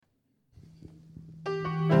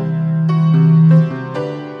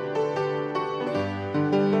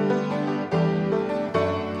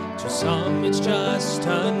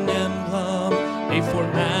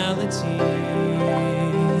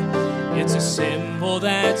symbol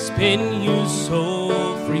that's been used so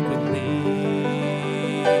frequently.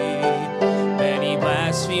 Many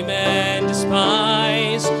blaspheme and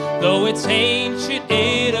despise, though it's ancient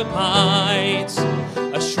it abides,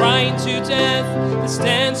 a shrine to death that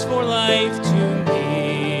stands for life to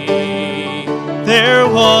me. There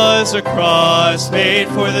was a cross made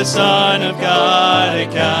for the Son of God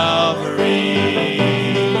at Calvary,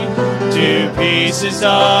 2 pieces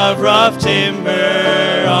of rough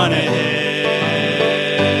timber on a hill.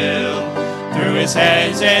 Through his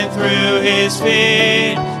hands and through his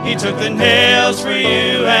feet, he took the nails for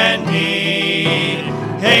you and me.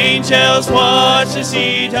 Angels watched as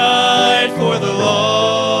he died for the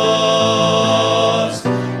lost.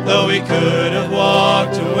 Though he could have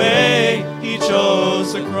walked away, he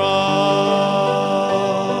chose the cross.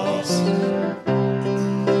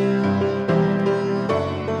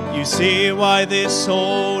 You see why this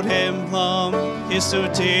old emblem is so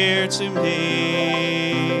dear to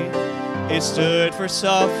me. It stood for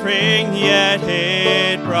suffering, yet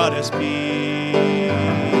it brought us peace.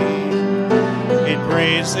 It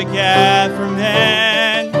bridged the gap for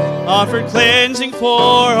man, offered cleansing for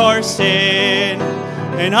our sin,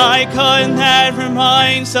 an icon that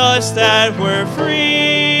reminds us that we're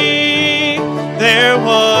free. There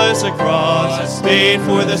was a cross made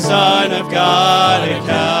for the Son of God at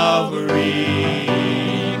Calvary,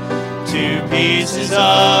 2 pieces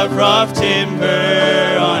of rough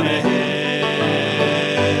timber on a hill.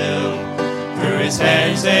 Through his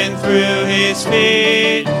hands and through his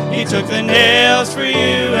feet, he took the nails for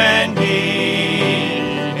you and me.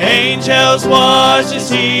 Angels watched as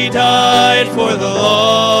he died for the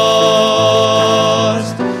lost.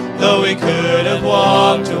 Though he could have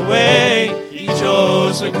walked away, he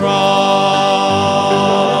chose the cross.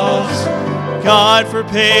 God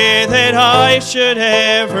forbid that I should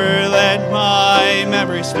ever let my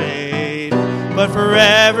memories fade, but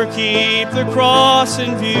forever keep the cross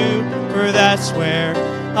in view, for that's where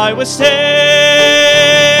I was saved.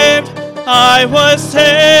 I was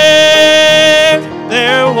saved.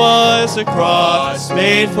 There was a cross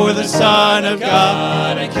made for the Son of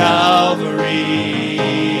God at Calvary,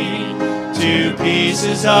 2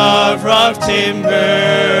 pieces of rough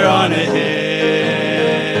timber on a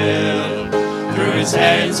hill. Through his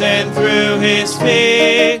hands and through his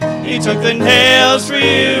feet, he took the nails for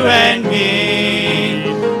you and me.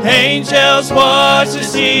 Angels watched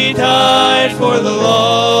as he died for the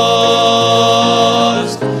lost.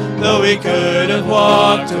 Though he could have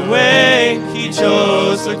walked away, he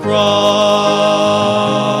chose the cross.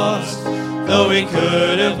 Though he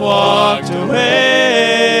could have walked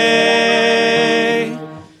away,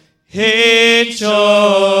 he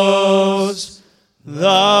chose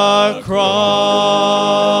the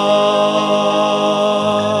cross.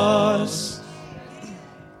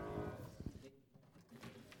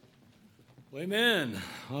 Well, amen.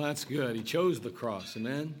 Well, that's good. He chose the cross.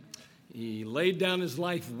 Amen. He laid down his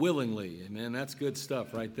life willingly. Amen. That's good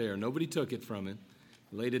stuff right there. Nobody took it from him.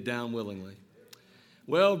 He laid it down willingly.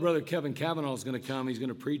 Well, Brother Kevin Cavanaugh is going to come. He's going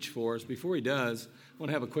to preach for us. Before he does, I want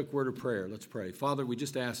to have a quick word of prayer. Let's pray. Father, we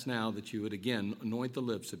just ask now that you would again anoint the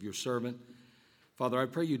lips of your servant. Father, I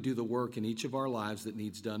pray you do the work in each of our lives that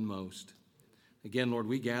needs done most. Again, Lord,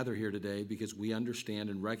 we gather here today because we understand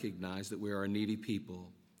and recognize that we are a needy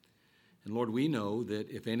people. And Lord, we know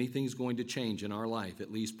that if anything's going to change in our life,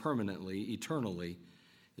 at least permanently, eternally,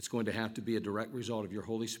 it's going to have to be a direct result of your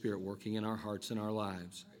Holy Spirit working in our hearts and our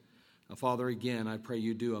lives. Now, Father, again, I pray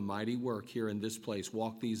you do a mighty work here in this place.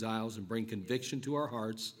 Walk these aisles and bring conviction to our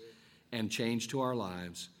hearts and change to our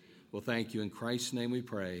lives. Well, thank you. In Christ's name we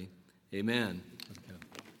pray. Amen.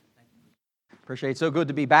 Appreciate it. So good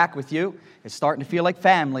to be back with you. It's starting to feel like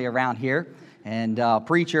family around here. And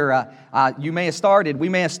preacher, we may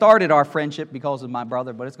have started our friendship because of my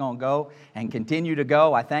brother, but it's going to go and continue to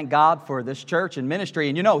go. I thank God for this church and ministry.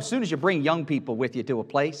 And you know, as soon as you bring young people with you to a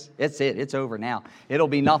place, it's it. It's over now. It'll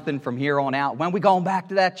be nothing from here on out. When we going back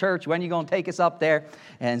to that church? When are you going to take us up there?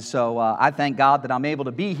 And so I thank God that I'm able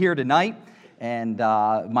to be here tonight. And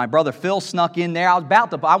my brother Phil snuck in there. I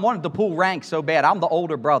wanted to pull rank so bad. I'm the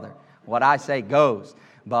older brother. What I say goes.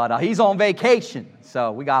 But he's on vacation,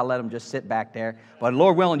 so we got to let him just sit back there. But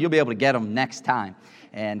Lord willing, you'll be able to get him next time.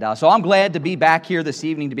 And so I'm glad to be back here this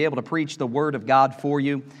evening to be able to preach the Word of God for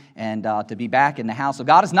you and to be back in the house of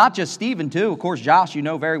God. It's not just Stephen, too. Of course, Josh, you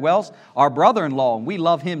know very well, our brother-in-law, and we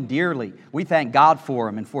love him dearly. We thank God for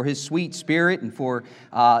him and for his sweet spirit and for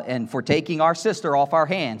taking our sister off our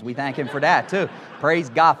hands. We thank him for that, too. Praise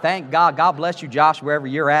God. Thank God. God bless you, Josh, wherever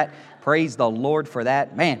you're at. Praise the Lord for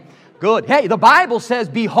that. Man. Good. Hey, the Bible says,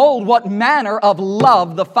 behold, what manner of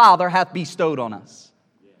love the Father hath bestowed on us.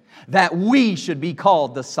 that we should be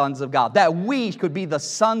called the sons of God, that we could be the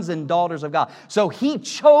sons and daughters of God. So He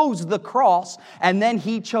chose the cross, and then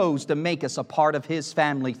He chose to make us a part of His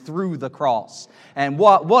family through the cross. And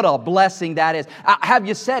what a blessing that is. Have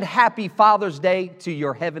you said Happy Father's Day to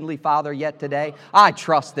your Heavenly Father yet today? I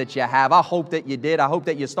trust that you have. I hope that you did. I hope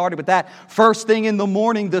that you started with that first thing in the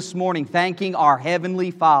morning this morning, thanking our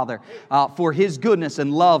Heavenly Father for His goodness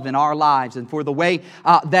and love in our lives and for the way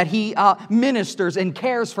that He ministers and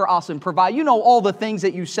cares for us and provides. You know all the things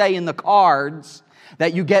that you say in the cards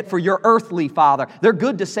that you get for your earthly father. They're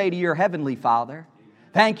good to say to your Heavenly Father.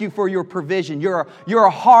 Thank you for your provision. You're a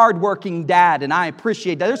hard-working dad, and I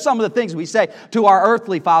appreciate that. There's some of the things we say to our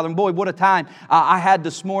earthly father, and boy, what a time I had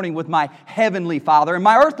this morning with my Heavenly Father. And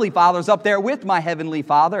my earthly father's up there with my Heavenly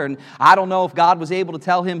Father, and I don't know if God was able to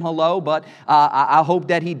tell him hello, but I hope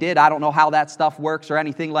that He did. I don't know how that stuff works or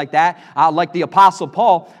anything like that. Like the Apostle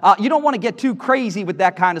Paul, you don't want to get too crazy with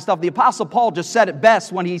that kind of stuff. The Apostle Paul just said it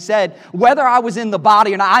best when he said, whether I was in the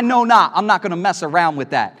body or not, I know not. I'm not going to mess around with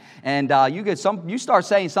that. And you start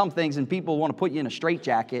saying some things, and people want to put you in a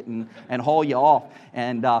straitjacket and haul you off.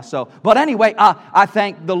 And but anyway, I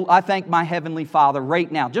thank my Heavenly Father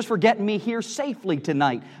right now just for getting me here safely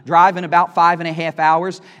tonight, driving about 5.5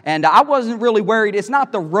 hours. And I wasn't really worried. It's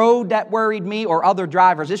not the road that worried me or other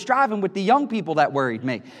drivers. It's driving with the young people that worried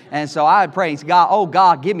me. And so I praise God. Oh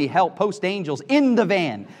God, give me help. Post angels in the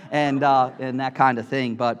van and that kind of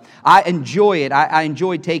thing. But I enjoy it. I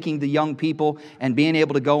enjoy taking the young people and being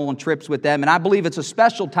able to go on trips with them. And I believe it's a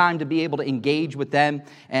special time to be able to engage with them.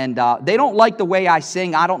 And they don't like the way I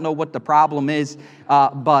sing. I don't know what the problem is.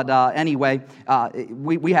 But anyway,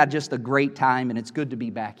 we had just a great time, and it's good to be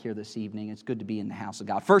back here this evening. It's good to be in the house of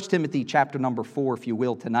God. 1 Timothy chapter number 4, if you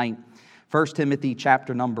will, tonight. 1 Timothy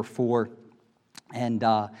chapter number 4. And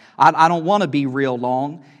I don't want to be real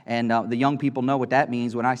long, and the young people know what that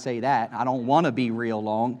means when I say that. I don't want to be real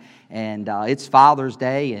long, and it's Father's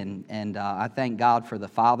Day, and I thank God for the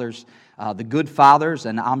fathers, the good fathers,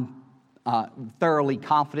 and I'm thoroughly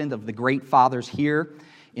confident of the great fathers here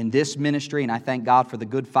in this ministry, and I thank God for the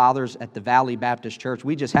good fathers at the Valley Baptist Church.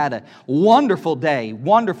 We just had a wonderful day,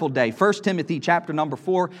 wonderful day. 1 Timothy chapter number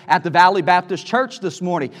 4 at the Valley Baptist Church this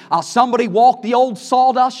morning. Somebody walked the old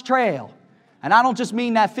sawdust trail. And I don't just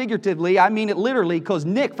mean that figuratively, I mean it literally, because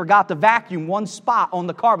Nick forgot to vacuum one spot on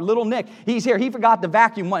the carpet. Little Nick, he's here, he forgot to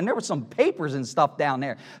vacuum one, and there were some papers and stuff down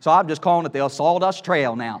there. So I'm just calling it the sawdust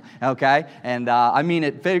trail now, okay? And I mean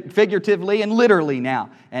it figuratively and literally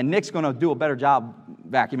now. And Nick's going to do a better job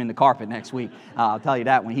vacuuming the carpet next week. I'll tell you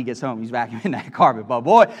that when he gets home, he's vacuuming that carpet. But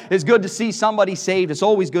boy, it's good to see somebody saved. It's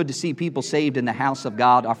always good to see people saved in the house of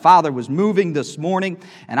God. Our Father was moving this morning,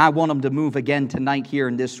 and I want Him to move again tonight here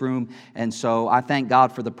in this room. And so I thank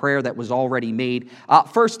God for the prayer that was already made.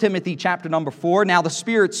 1 Timothy chapter number 4. Now the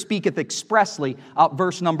Spirit speaketh expressly,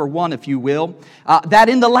 verse number 1, if you will, that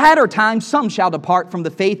in the latter times some shall depart from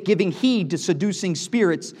the faith, giving heed to seducing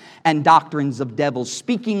spirits and doctrines of devils,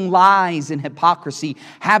 speaking lies and hypocrisy,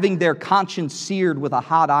 having their conscience seared with a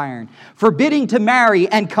hot iron, forbidding to marry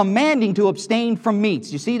and commanding to abstain from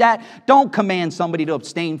meats. You see that? Don't command somebody to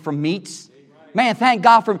abstain from meats. Man, thank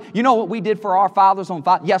God for, you know what we did for our fathers on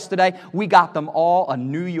yesterday? We got them all a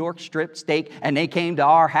New York strip steak, and they came to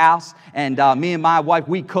our house, and me and my wife,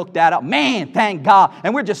 we cooked that up. Man, thank God.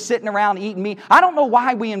 And we're just sitting around eating meat. I don't know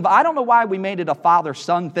why we made it a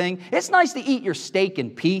father-son thing. It's nice to eat your steak in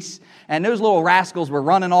peace. And those little rascals were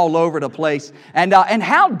running all over the place. And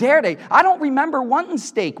how dare they? I don't remember wanting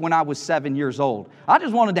steak when I was 7 years old. I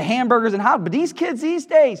just wanted the hamburgers and hot. But these kids these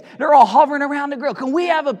days, they're all hovering around the grill. Can we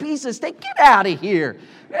have a piece of steak? Get out of here.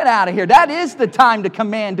 Get out of here. That is the time to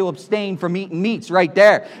command to abstain from eating meats right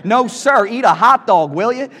there. No, sir. Eat a hot dog,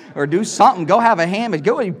 will you? Or do something. Go have a ham.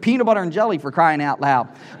 Go eat peanut butter and jelly, for crying out loud.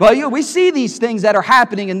 Well, we see these things that are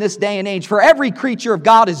happening in this day and age. For every creature of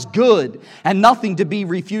God is good and nothing to be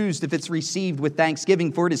refused if it's received with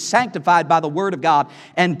thanksgiving, for it is sanctified by the word of God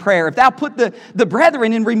and prayer. If thou put the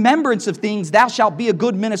brethren in remembrance of things, thou shalt be a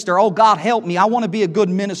good minister. Oh, God, help me. I want to be a good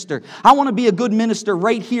minister. I want to be a good minister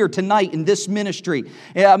right here tonight in this ministry.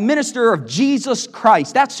 A minister of Jesus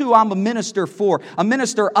Christ. That's who I'm a minister for. A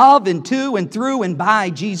minister of and to and through and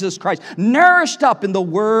by Jesus Christ. Nourished up in the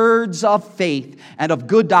words of faith and of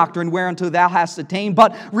good doctrine whereunto thou hast attained,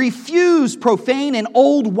 but refuse profane and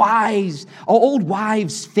old wives'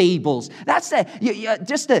 fables. That's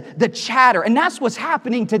the chatter. And that's what's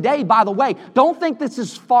happening today, by the way. Don't think this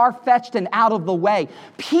is far-fetched and out of the way.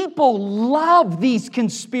 People love these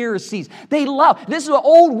conspiracies. They love. This is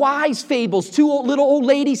old wives' fables. tables, two little old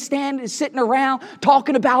ladies sitting around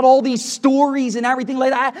talking about all these stories and everything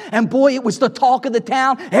like that. And boy, it was the talk of the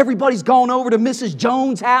town. Everybody's gone over to Mrs.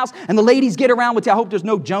 Jones' house, and the ladies get around with, I hope there's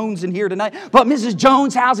no Jones in here tonight, but Mrs.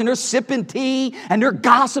 Jones' house, and they're sipping tea, and they're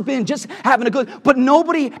gossiping, just having a good, but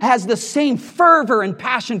nobody has the same fervor and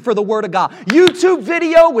passion for the Word of God. YouTube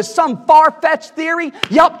video with some far-fetched theory,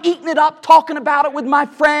 eating it up, talking about it with my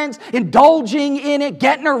friends, indulging in it,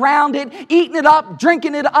 getting around it, eating it up,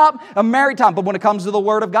 drinking it up, a merry time. But when it comes to the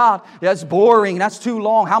Word of God, that's boring, that's too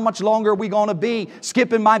long. How much longer are we going to be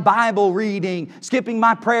skipping my Bible reading, skipping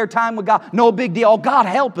my prayer time with God? No big deal. Oh, God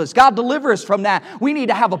help us. God deliver us from that. We need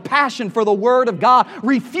to have a passion for the Word of God.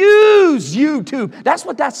 Refuse YouTube. That's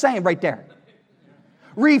what that's saying right there.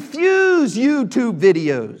 Refuse YouTube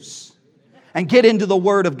videos and get into the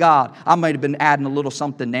Word of God. I might have been adding a little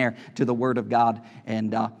something there to the Word of God.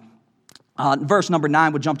 And verse number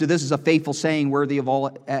 9 would jump to, this is a faithful saying worthy of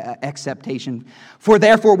all acceptation. For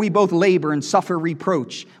therefore we both labor and suffer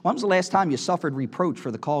reproach. When was the last time you suffered reproach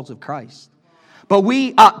for the cause of Christ? But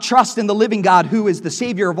we trust in the living God, who is the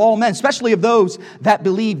Savior of all men, especially of those that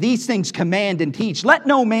believe. These things command and teach. Let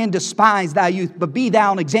no man despise thy youth, but be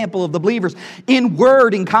thou an example of the believers in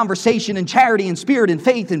word, in conversation, in charity, in spirit, in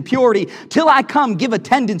faith, in purity. Till I come, give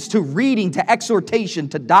attendance to reading, to exhortation,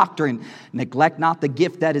 to doctrine. Neglect not the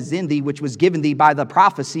gift that is in thee, which was given thee by the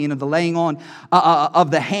prophecy and of the laying on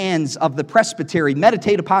of the hands of the presbytery.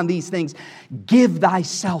 Meditate upon these things. Give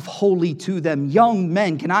thyself wholly to them. Young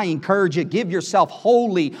men, can I encourage you? Give yourself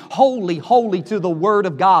wholly to the Word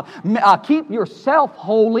of God. Keep yourself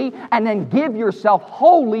holy and then give yourself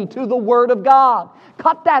wholly to the Word of God.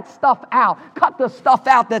 Cut that stuff out. Cut the stuff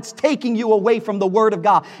out that's taking you away from the Word of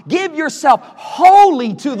God. Give yourself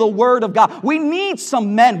wholly to the Word of God. We need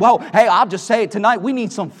some men. Well, hey, I'll just say it tonight. We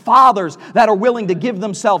need some fathers that are willing to give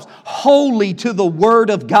themselves wholly to the Word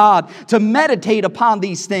of God, to meditate upon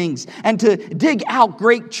these things and to dig out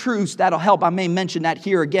great truths that'll help. I may mention that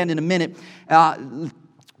here again in a minute.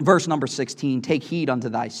 Verse number 16, take heed unto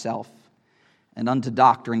thyself and unto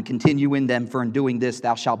doctrine, continue in them, for in doing this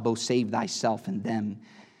thou shalt both save thyself and them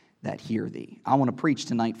that hear thee. I want to preach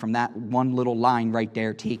tonight from that one little line right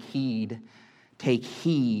there. Take heed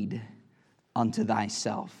unto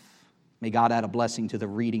thyself. May God add a blessing to the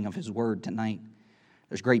reading of His Word tonight.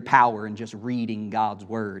 There's great power in just reading God's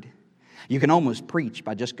Word. You can almost preach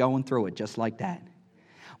by just going through it just like that.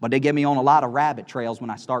 But they get me on a lot of rabbit trails when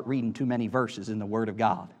I start reading too many verses in the Word of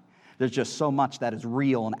God. There's just so much that is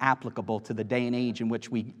real and applicable to the day and age in which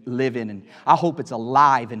we live in. And I hope it's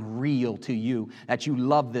alive and real to you, that you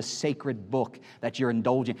love this sacred book that you're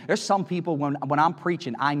indulging. There's some people, when I'm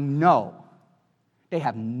preaching, I know they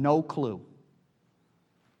have no clue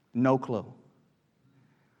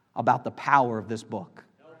about the power of this book.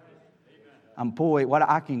 Boy, what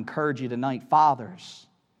I can encourage you tonight, fathers,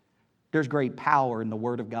 there's great power in the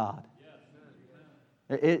Word of God.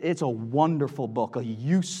 It's a wonderful book, a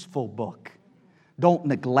useful book. Don't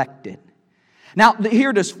neglect it. Now,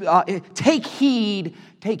 here this take heed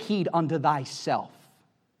unto thyself.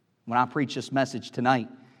 When I preach this message tonight,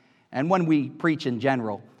 and when we preach in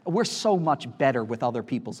general, we're so much better with other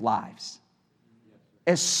people's lives.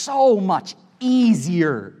 It's so much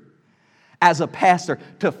easier as a pastor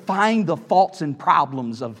to find the faults and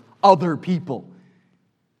problems of other people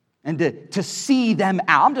and to see them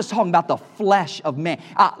out. I'm just talking about the flesh of man.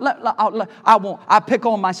 I pick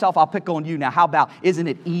on myself, I'll pick on you now. How about, isn't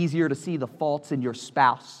it easier to see the faults in your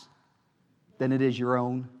spouse than it is your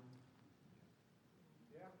own?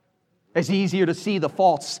 It's easier to see the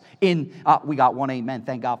faults in, we got one amen,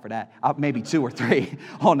 thank God for that. Maybe 2 or 3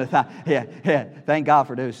 on the thigh. Yeah, thank God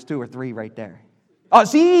for those 2 or 3 right there.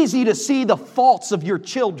 It's easy to see the faults of your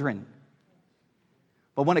children.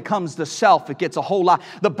 But when it comes to self, it gets a whole lot.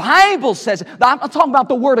 The Bible says, I'm talking about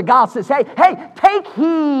the Word of God, says, hey, take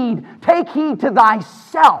heed to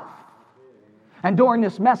thyself. And during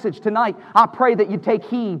this message tonight, I pray that you take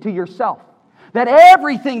heed to yourself. That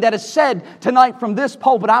everything that is said tonight from this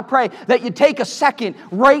pulpit, I pray that you take a second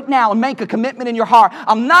right now and make a commitment in your heart.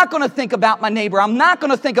 I'm not going to think about my neighbor. I'm not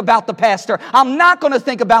going to think about the pastor. I'm not going to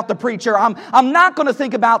think about the preacher. I'm not going to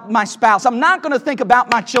think about my spouse. I'm not going to think about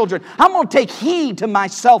my children. I'm going to take heed to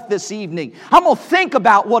myself this evening. I'm going to think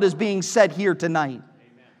about what is being said here tonight.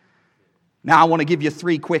 Now, I want to give you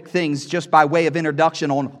 3 quick things just by way of introduction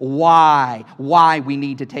on why we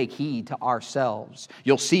need to take heed to ourselves.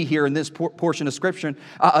 You'll see here in this portion of Scripture,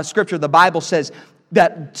 the Bible says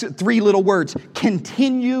that 3 little words,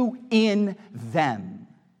 continue in them.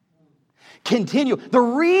 Continue. The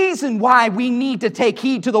reason why we need to take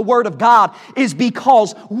heed to the Word of God is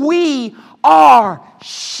because we are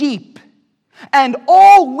sheep. And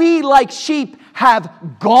all we like sheep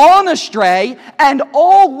have gone astray, and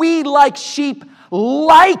all we like sheep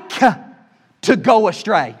like to go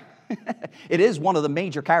astray. It is one of the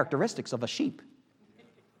major characteristics of a sheep.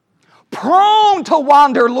 Prone to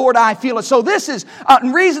wander, Lord, I feel it. So this is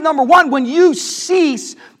reason number one. When you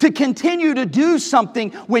cease to continue to do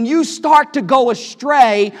something, when you start to go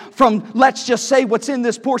astray from, let's just say what's in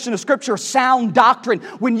this portion of Scripture, sound doctrine.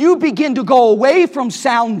 When you begin to go away from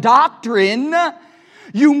sound doctrine,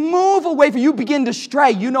 you move away from, you begin to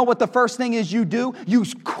stray. You know what the first thing is you do? You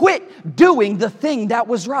quit doing the thing that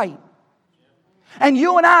was right. And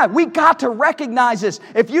you and I, we got to recognize this.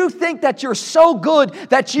 If you think that you're so good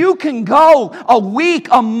that you can go a week,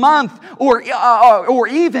 a month, or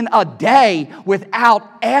even a day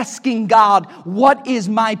without asking God, what is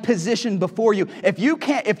my position before you? If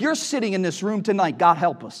you're sitting in this room tonight, God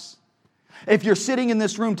help us. If you're sitting in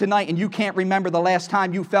this room tonight and you can't remember the last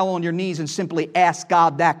time you fell on your knees and simply asked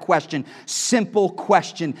God that question, simple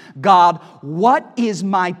question, God, what is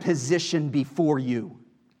my position before you?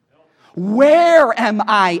 Where am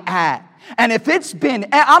I at? And if it's been,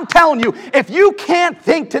 I'm telling you, if you can't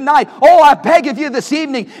think tonight, I beg of you this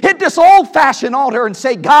evening, hit this old-fashioned altar and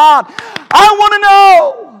say, God, I want to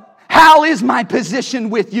know, how is my position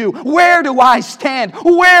with you? Where do I stand?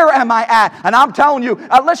 Where am I at? And I'm telling you,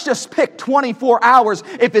 let's just pick 24 hours.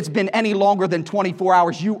 If it's been any longer than 24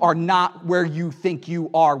 hours, you are not where you think you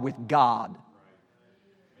are with God.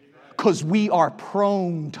 Because we are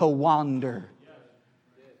prone to wander.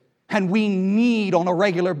 And we need on a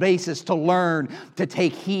regular basis to learn to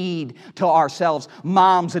take heed to ourselves.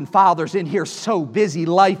 Moms and fathers in here, so busy.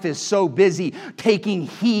 Life is so busy. Taking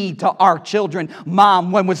heed to our children.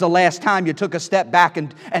 Mom, when was the last time you took a step back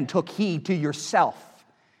and took heed to yourself?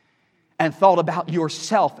 And thought about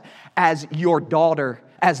yourself as your daughter,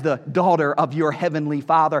 as the daughter of your heavenly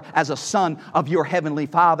Father, as a son of your heavenly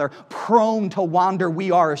Father, prone to wander,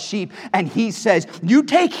 we are a sheep. And he says, you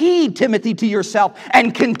take heed, Timothy, to yourself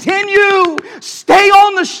and continue. Stay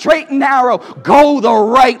on the straight and narrow. Go the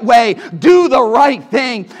right way. Do the right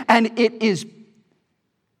thing. And it is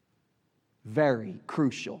very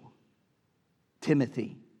crucial,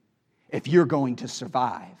 Timothy, if you're going to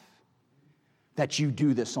survive, that you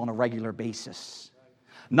do this on a regular basis.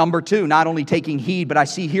 Number two, not only taking heed, but I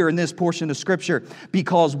see here in this portion of Scripture,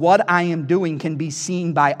 because what I am doing can be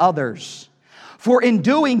seen by others. For in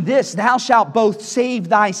doing this, thou shalt both save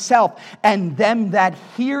thyself and them that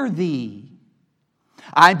hear thee.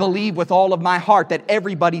 I believe with all of my heart that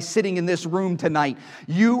everybody sitting in this room tonight,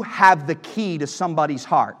 you have the key to somebody's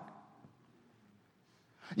heart.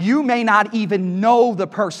 You may not even know the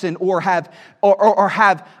person or have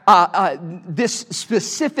this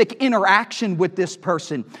specific interaction with this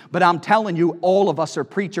person. But I'm telling you, all of us are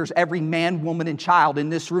preachers. Every man, woman, and child in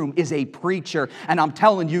this room is a preacher. And I'm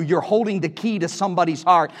telling you, you're holding the key to somebody's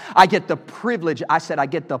heart. I get the privilege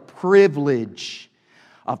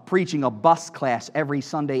of preaching a bus class every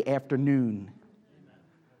Sunday afternoon.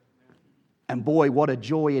 And boy, what a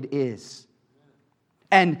joy it is.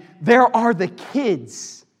 And there are the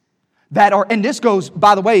kids that are, and this goes,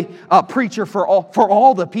 by the way, preacher, for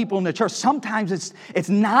all the people in the church. Sometimes it's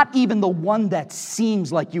not even the one that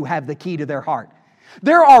seems like you have the key to their heart.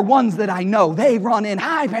 There are ones that I know, they run in,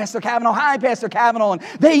 hi, Pastor Cavanaugh, and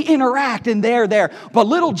they interact and they're there. But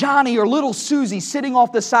little Johnny or little Susie sitting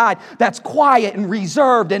off the side that's quiet and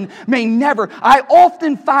reserved and may never, I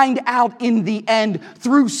often find out in the end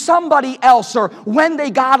through somebody else or when they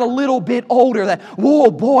got a little bit older that,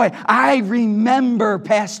 whoa, boy, I remember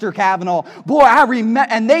Pastor Cavanaugh. Boy, I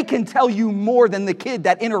remember, and they can tell you more than the kid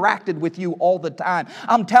that interacted with you all the time.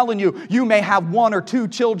 I'm telling you, you may have 1 or 2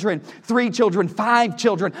 children, 3 children, 5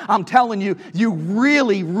 children. I'm telling you, you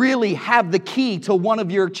really, really have the key to one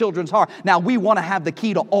of your children's heart. Now, we want to have the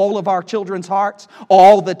key to all of our children's hearts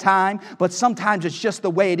all the time, but sometimes it's just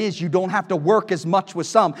the way it is. You don't have to work as much with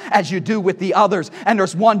some as you do with the others. And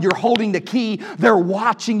there's one, you're holding the key, they're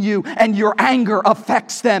watching you, and your anger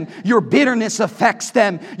affects them. Your bitterness affects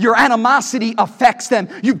them. Your animosity affects them.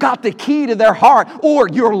 You've got the key to their heart, or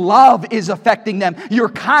your love is affecting them. Your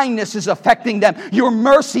kindness is affecting them. Your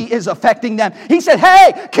mercy is affecting them. He said,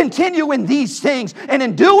 hey, continue in these things, and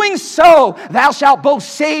in doing so, thou shalt both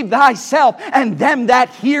save thyself and them that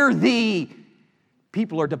hear thee.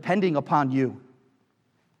 People are depending upon you.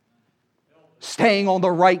 Staying on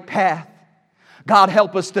the right path. God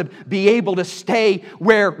help us to be able to stay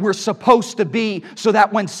where we're supposed to be so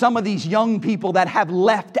that when some of these young people that have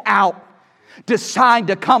left out, decide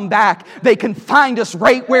to come back, they can find us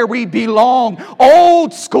right where we belong.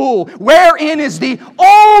 Old school. Wherein is the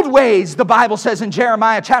old ways, the Bible says in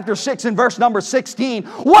Jeremiah chapter 6 and verse number 16.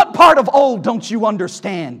 What part of old don't you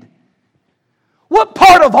understand? What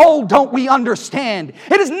part of old don't we understand?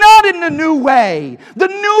 It is not in the new way. The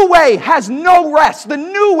new way has no rest. The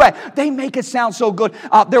new way. They make it sound so good.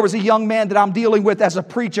 There was a young man that I'm dealing with as a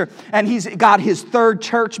preacher, and he's got his third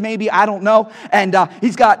church, maybe, I don't know. And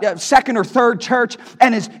he's got second or third church,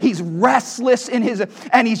 and he's restless in his,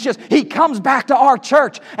 and he comes back to our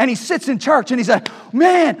church, and he sits in church, and he said,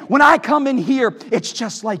 man, when I come in here, it's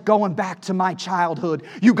just like going back to my childhood.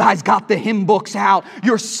 You guys got the hymn books out.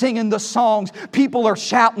 You're singing the songs. People are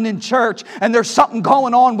shouting in church, and there's something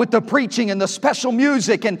going on with the preaching and the special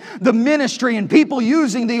music and the ministry and people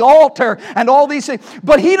using the altar and all these things.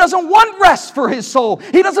 But he doesn't want rest for his soul.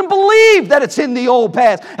 He doesn't believe that it's in the old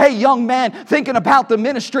past. Hey, young man, thinking about the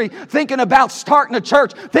ministry, thinking about starting a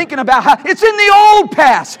church, thinking about how it's in the old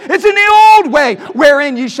past. It's in the old way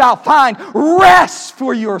wherein you shall find rest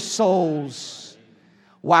for your souls.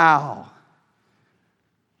 Wow.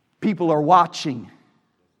 People are watching.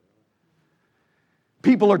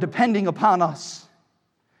 People are depending upon us.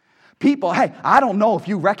 People, hey, I don't know if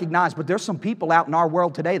you recognize, but there's some people out in our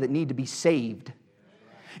world today that need to be saved.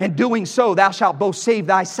 In doing so, thou shalt both save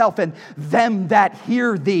thyself and them that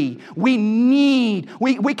hear thee.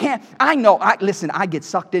 We can't, listen, I get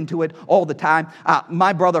sucked into it all the time.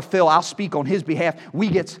 My brother Phil, I'll speak on his behalf. We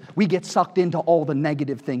get sucked into all the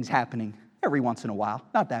negative things happening every once in a while.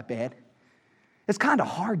 Not that bad. It's kind of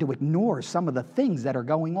hard to ignore some of the things that are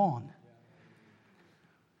going on.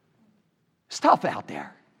 It's tough out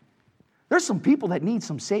there. There's some people that need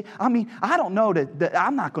some save. I mean, I don't know that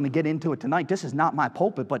I'm not going to get into it tonight. This is not my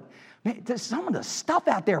pulpit, but man, there's some of the stuff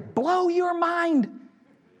out there blow your mind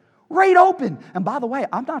right open. And by the way,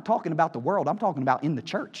 I'm not talking about the world. I'm talking about in the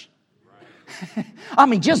church. Right. I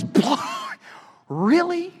mean, just blow.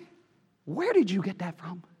 Really? Where did you get that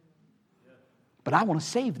from? But I want to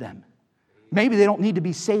save them. Maybe they don't need to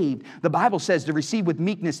be saved. The Bible says to receive with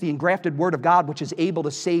meekness the engrafted word of God, which is able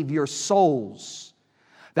to save your souls.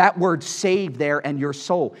 That word save there and your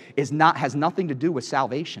soul has nothing to do with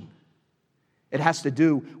salvation. It has to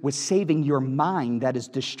do with saving your mind that is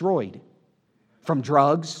destroyed from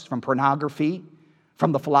drugs, from pornography,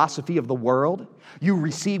 from the philosophy of the world. You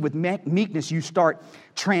receive with meekness, you start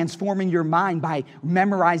transforming your mind by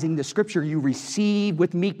memorizing the Scripture. You receive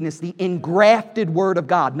with meekness the engrafted Word of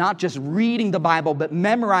God, not just reading the Bible, but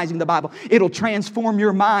memorizing the Bible. It'll transform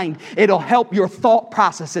your mind. It'll help your thought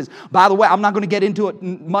processes. By the way, I'm not going to get into it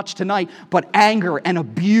much tonight, but anger and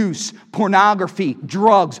abuse, pornography,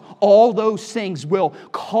 drugs, all those things will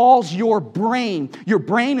cause your brain. Your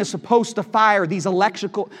brain is supposed to fire these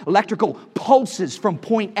electrical pulses from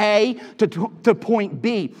point A to point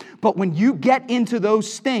B. But when you get into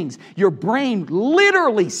those things, your brain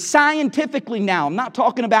literally, scientifically now, I'm not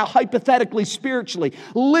talking about hypothetically, spiritually,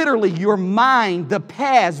 literally your mind, the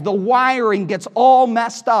paths, the wiring gets all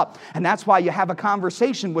messed up. And that's why you have a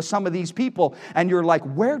conversation with some of these people and you're like,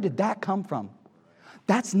 where did that come from?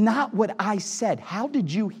 That's not what I said. How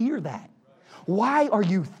did you hear that? Why are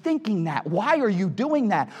you thinking that? Why are you doing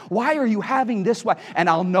that? Why are you having this way? And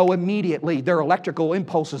I'll know immediately their electrical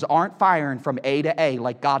impulses aren't firing from A to A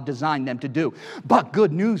like God designed them to do. But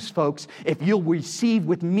good news, folks, if you'll receive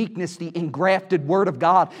with meekness the engrafted Word of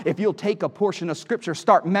God, if you'll take a portion of Scripture,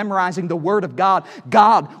 start memorizing the Word of God,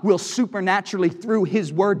 God will supernaturally through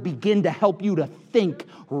His Word begin to help you to think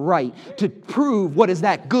right, to prove what is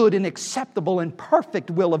that good and acceptable and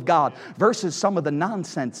perfect will of God versus some of the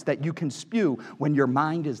nonsense that you can spew when your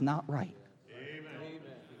mind is not right. Amen.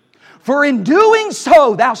 For in doing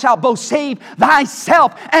so, thou shalt both save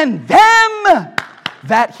thyself and them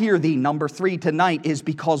that hear thee. Number 3 tonight is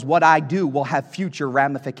because what I do will have future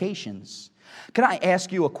ramifications. Can I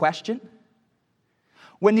ask you a question?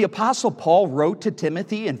 When the Apostle Paul wrote to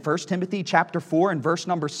Timothy in 1 Timothy chapter 4 and verse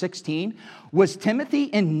number 16, was Timothy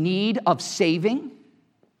in need of saving?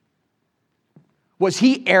 Was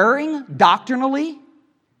he erring doctrinally?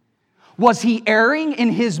 Was he erring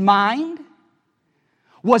in his mind?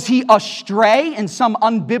 Was he astray in some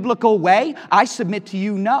unbiblical way? I submit to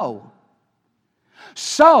you, no.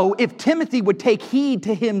 So, if Timothy would take heed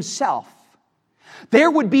to himself,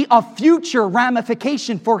 there would be a future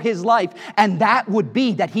ramification for his life, and that would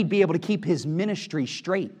be that he'd be able to keep his ministry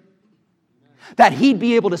straight. that he'd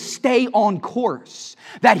be able to stay on course,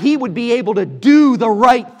 that he would be able to do the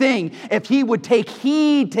right thing if he would take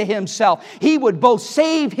heed to himself. He would both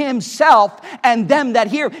save himself and them that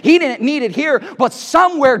hear. He didn't need it here, but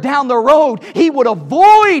somewhere down the road, he would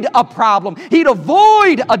avoid a problem. He'd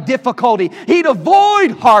avoid a difficulty. He'd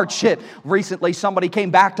avoid hardship. Recently, somebody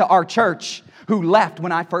came back to our church who left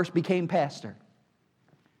when I first became pastor.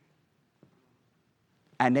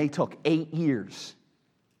 And they took 8 years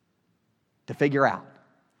to figure out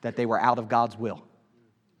that they were out of God's will.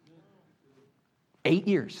 8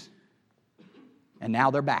 years. And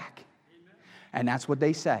now they're back. And that's what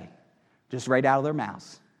they say, just right out of their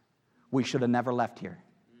mouths. We should have never left here.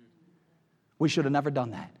 We should have never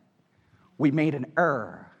done that. We made an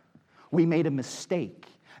error. We made a mistake.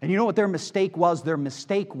 And you know what their mistake was? Their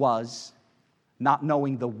mistake was not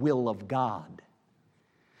knowing the will of God.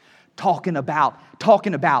 Talking about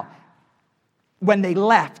when they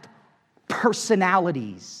left,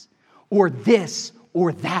 personalities or this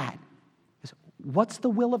or that. What's the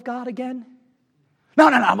will of God again? No,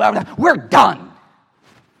 we're done.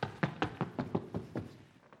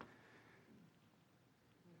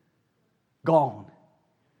 Gone.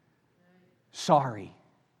 Sorry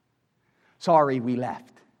we left.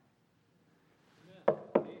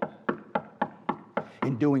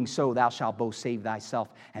 In doing so, thou shalt both save thyself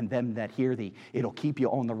and them that hear thee. It'll keep you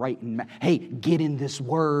on the right. Hey, get in this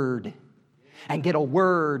word and get a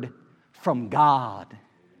word from God.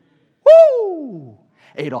 Woo!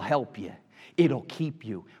 It'll help you. It'll keep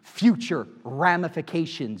you. Future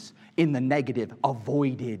ramifications in the negative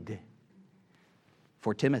avoided.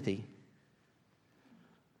 For Timothy,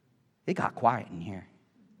 it got quiet in here.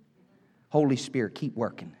 Holy Spirit, keep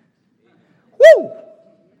working. Woo!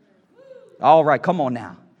 All right, come on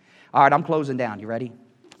now. All right, I'm closing down. You ready?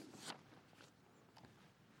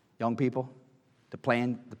 Young people, the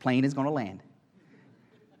plane is going to land.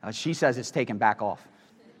 She says it's taken back off.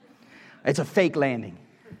 It's a fake landing.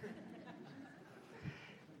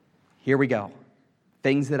 Here we go.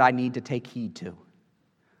 Things that I need to take heed to.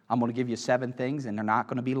 I'm going to give you 7 things, and they're not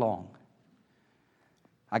going to be long.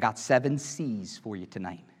 I got 7 C's for you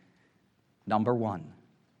tonight. Number 1,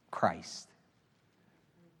 Christ.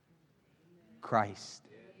 Christ.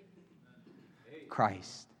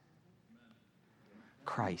 Christ.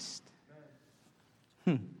 Christ.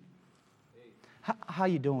 How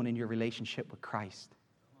you doing in your relationship with Christ?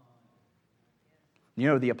 You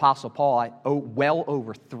know, the Apostle Paul, well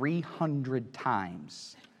over 300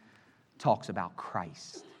 times, talks about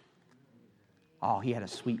Christ. Oh, he had a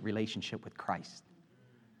sweet relationship with Christ.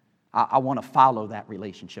 I want to follow that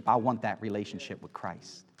relationship. I want that relationship with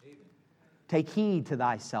Christ. Take heed to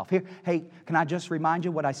thyself. Here, hey, can I just remind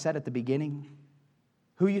you what I said at the beginning?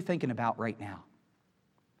 Who are you thinking about right now?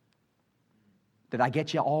 Did I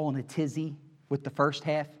get you all in a tizzy with the first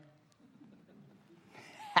half?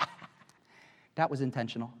 That was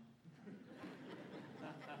intentional.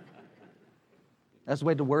 That's the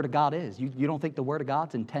way the Word of God is. You don't think the Word of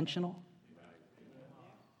God's intentional?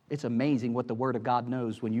 It's amazing what the Word of God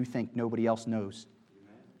knows when you think nobody else knows.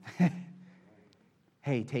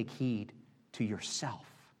 Hey, take heed to yourself.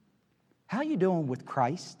 How you doing with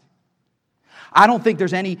Christ? I don't think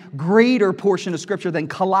there's any greater portion of Scripture than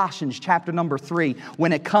Colossians chapter number 3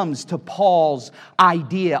 when it comes to Paul's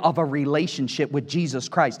idea of a relationship with Jesus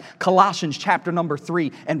Christ. Colossians chapter number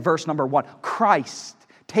 3 and verse number 1. Christ,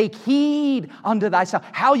 take heed unto thyself.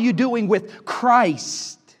 How you doing with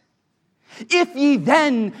Christ? If ye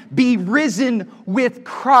then be risen with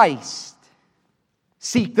Christ,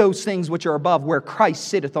 seek those things which are above, where Christ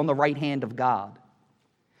sitteth on the right hand of God.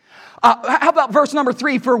 How about verse number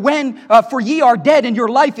 3? For ye are dead, and your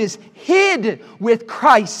life is hid with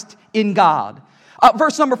Christ in God.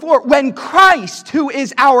 Verse number 4, when Christ, who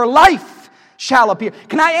is our life, shall appear.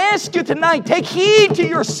 Can I ask you tonight, take heed to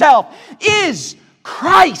yourself. Is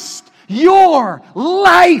Christ your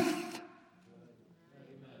life?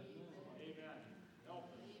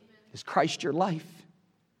 Is Christ your life?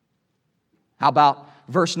 How about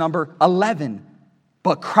verse number 11?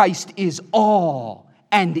 But Christ is all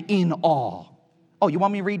and in all. Oh, you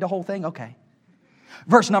want me to read the whole thing? Okay.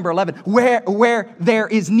 Verse number 11. Where there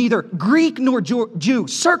is neither Greek nor Jew,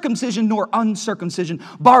 circumcision nor uncircumcision,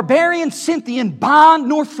 barbarian, Scythian, bond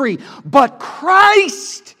nor free, but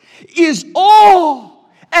Christ is all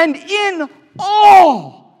and in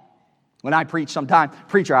all. When I preach sometime,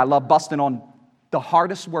 preacher, I love busting on the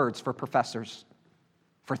hardest words for professors,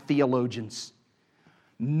 for theologians.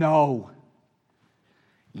 No.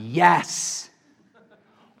 Yes.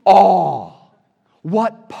 All.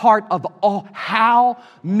 What part of all? How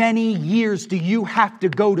many years do you have to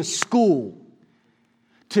go to school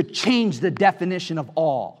to change the definition of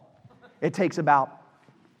all. It takes about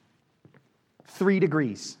 3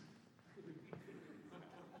 degrees.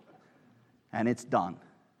 And it's done.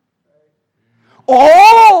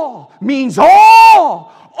 All means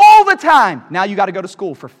all the time. Now you got to go to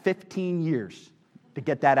school for 15 years to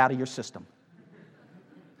get that out of your system.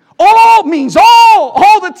 All means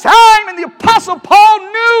all the time. And the Apostle Paul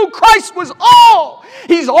knew Christ was all.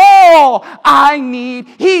 He's all I need.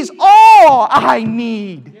 He's all I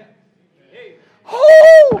need.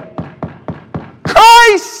 Oh,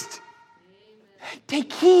 Christ!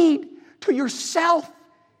 Take heed to yourself.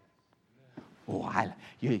 Oh,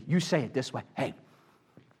 you say it this way. Hey,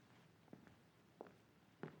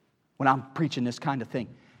 when I'm preaching this kind of thing,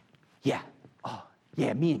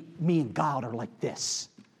 me and God are like this.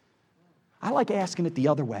 I like asking it the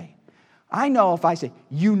other way. I know if I say,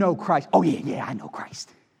 you know Christ. Oh, yeah, I know Christ.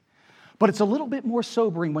 But it's a little bit more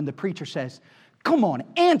sobering when the preacher says, come on,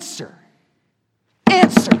 answer.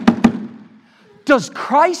 Answer. Does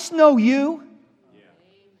Christ know you?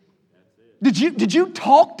 Did you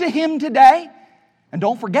talk to Him today? And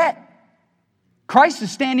don't forget, Christ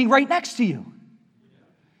is standing right next to you.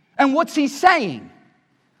 And what's He saying?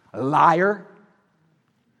 Liar.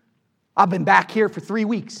 I've been back here for 3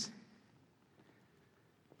 weeks.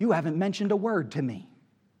 You haven't mentioned a word to me.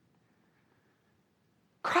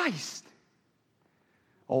 Christ.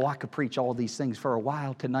 Oh, I could preach all these things for a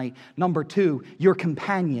while tonight. Number 2, your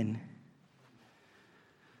companion.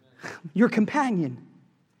 Your companion.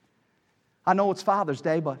 I know it's Father's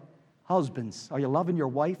Day, but husbands, are you loving your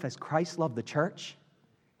wife as Christ loved the church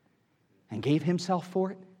and gave Himself for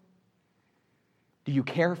it? Do you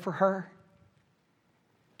care for her?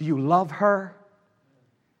 Do you love her?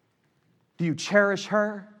 Do you cherish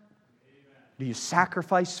her? Do you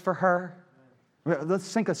sacrifice for her?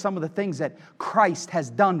 Let's think of some of the things that Christ has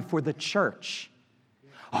done for the church.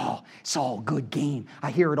 Oh, it's all good game.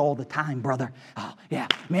 I hear it all the time, brother. Oh, yeah,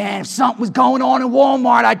 man, if something was going on in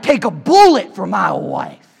Walmart, I'd take a bullet for my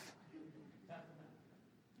wife.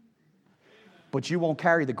 But you won't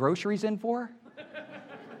carry the groceries in for her?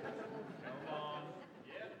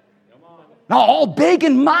 No, all big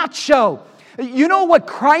and macho. You know what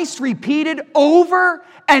Christ repeated over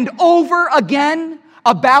and over again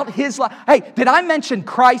about His life? Hey, did I mention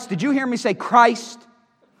Christ? Did you hear me say Christ?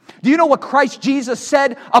 Do you know what Christ Jesus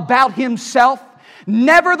said about Himself?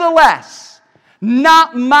 Nevertheless,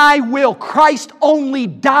 not my will. Christ only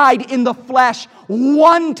died in the flesh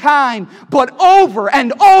one time, but over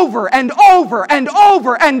and over and over and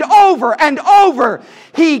over and over and over,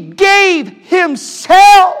 He gave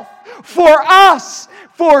Himself for us,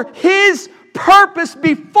 for His purpose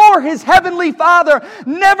before His heavenly Father.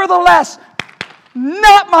 Nevertheless,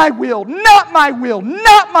 not my will, not my will,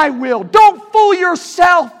 not my will. Don't fool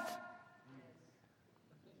yourself.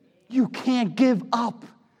 You can't give up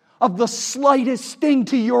of the slightest thing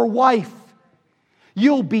to your wife.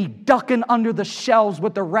 You'll be ducking under the shelves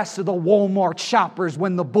with the rest of the Walmart shoppers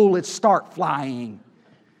when the bullets start flying.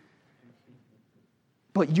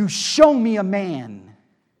 But you show me a man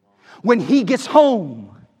when he gets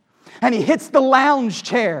home and he hits the lounge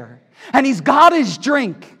chair and he's got his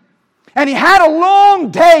drink and he had a long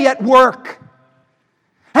day at work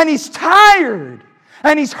and he's tired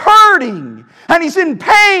and he's hurting and he's in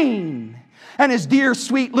pain, and his dear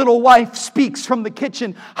sweet little wife speaks from the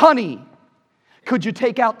kitchen, honey, could you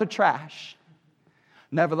take out the trash?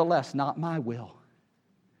 Nevertheless, not my will.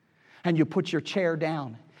 And you put your chair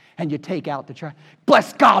down and you take out the trash.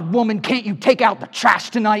 Bless God, woman, can't you take out the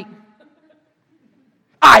trash tonight?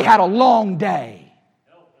 I had a long day.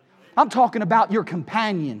 I'm talking about your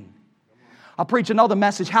companion. I'll preach another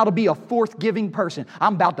message, how to be a forth-giving person.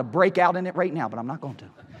 I'm about to break out in it right now, but I'm not going to.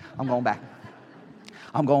 I'm going back.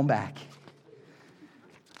 I'm going back.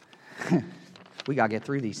 We got to get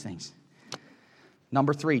through these things.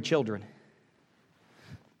 Number 3, children.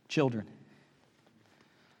 Children.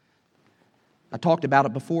 I talked about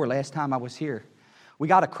it before last time I was here. We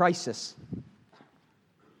got a crisis.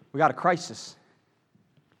 We got a crisis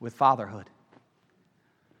with fatherhood.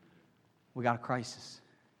 We got a crisis.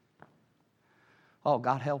 Oh,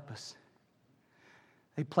 God help us.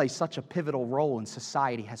 They play such a pivotal role in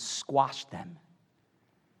society, has squashed them.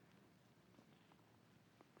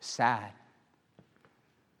 Sad.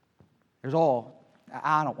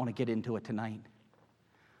 I don't want to get into it tonight.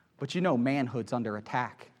 But you know manhood's under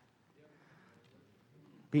attack.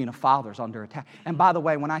 Being a father's under attack. And by the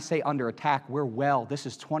way, when I say under attack, this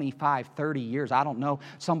is 25, 30 years. I don't know.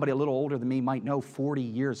 Somebody a little older than me might know 40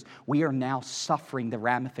 years. We are now suffering the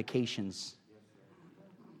ramifications.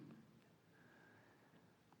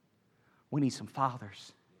 We need some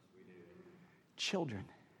fathers. Children.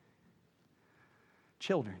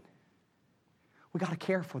 children. We got to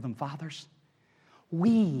care for them, fathers.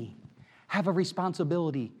 We have a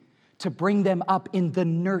responsibility to bring them up in the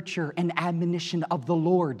nurture and admonition of the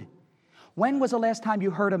Lord. When was the last time you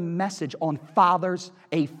heard a message on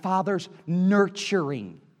a father's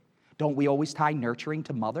nurturing? Don't we always tie nurturing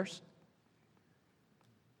to mothers?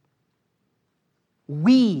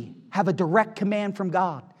 We have a direct command from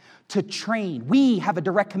God to train. We have a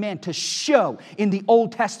direct command to show. In the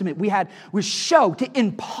Old Testament, we show, to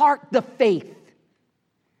impart the faith.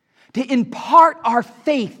 To impart our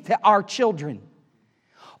faith to our children.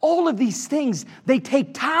 All of these things, they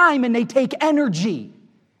take time and they take energy.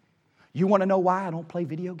 You want to know why I don't play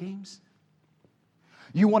video games?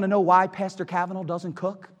 You want to know why Pastor Cavanaugh doesn't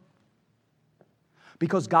cook?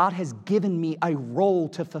 Because God has given me a role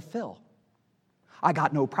to fulfill. I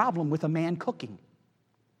got no problem with a man cooking.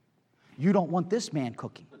 You don't want this man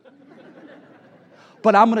cooking.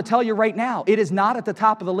 But I'm going to tell you right now, it is not at the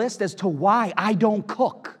top of the list as to why I don't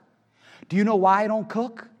cook. Do you know why I don't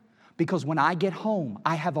cook? Because when I get home,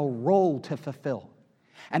 I have a role to fulfill.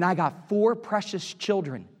 And I got 4 precious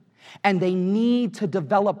children. And they need to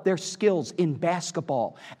develop their skills in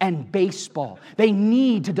basketball and baseball. They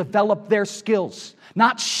need to develop their skills.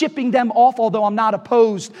 Not shipping them off, although I'm not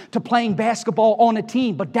opposed to playing basketball on a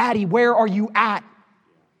team. But Daddy, where are you at?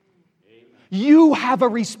 You have a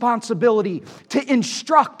responsibility to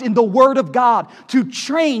instruct in the Word of God, to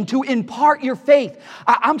train, to impart your faith.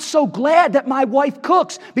 I'm so glad that my wife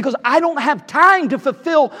cooks because I don't have time to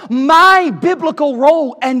fulfill my biblical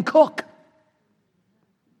role and cook.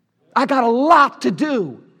 I got a lot to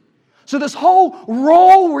do. So this whole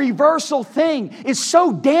role reversal thing is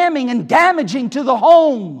so damning and damaging to the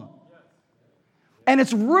home. And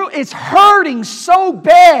it's hurting so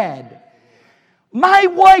bad. My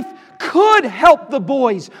wife could help the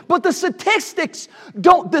boys, but the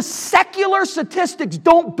secular statistics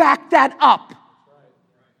don't back that up.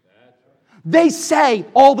 They say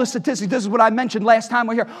all the statistics, this is what I mentioned last time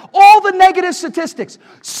we were here, all the negative statistics,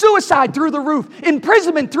 suicide through the roof,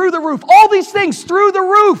 imprisonment through the roof, all these things through the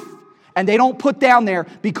roof. And they don't put down there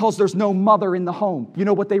because there's no mother in the home. You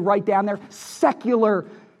know what they write down there? Secular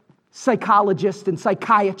psychologists and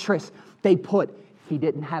psychiatrists, they put, he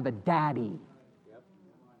didn't have a daddy.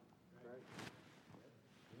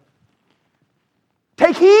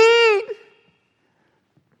 Take heed.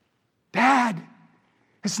 Dad,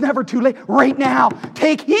 it's never too late. Right now,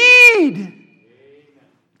 take heed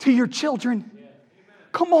to your children.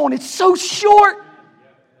 Come on, it's so short.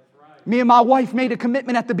 Me and my wife made a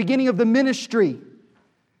commitment at the beginning of the ministry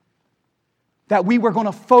that we were going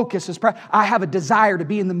to focus. I have a desire to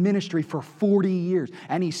be in the ministry for 40 years.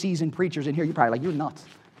 Any seasoned preachers in here, you're probably like, you're nuts.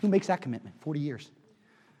 Who makes that commitment? 40 years.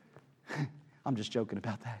 I'm just joking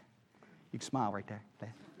about that. You can smile right there.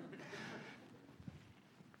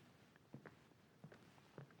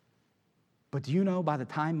 But do you know by the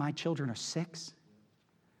time my children are 6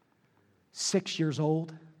 years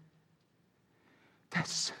old,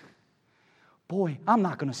 boy, I'm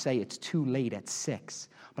not going to say it's too late at 6,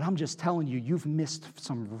 but I'm just telling you, you've missed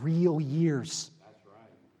some real years. That's right.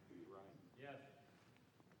 You're right. Yes.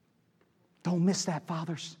 Don't miss that,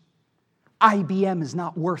 fathers. IBM is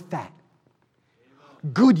not worth that.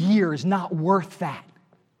 Goodyear is not worth that.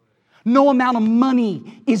 No amount of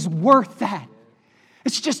money is worth that.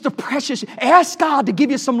 It's just a precious. Ask God to give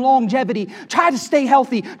you some longevity. Try to stay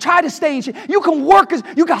healthy. Try to stay in shape. You can work.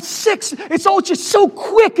 You got 6. It's all just so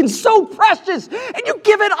quick and so precious. And you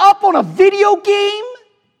give it up on a video game?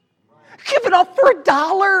 Give it up for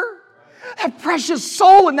 $1? That precious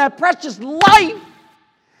soul and that precious life.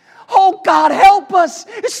 Oh, God, help us.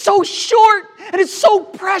 It's so short and it's so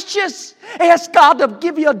precious. Ask God to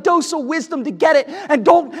give you a dose of wisdom to get it and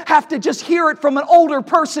don't have to just hear it from an older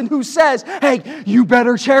person who says, hey, you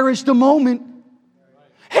better cherish the moment.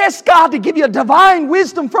 Ask God to give you a divine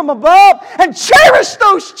wisdom from above and cherish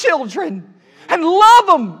those children and love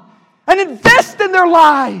them and invest in their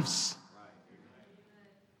lives.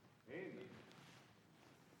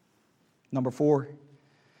 Number 4,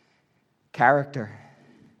 character.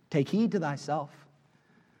 Take heed to thyself.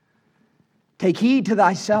 Take heed to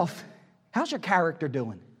thyself. How's your character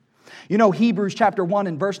doing? You know, Hebrews chapter 1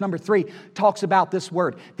 and verse number 3 talks about this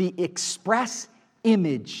word, the express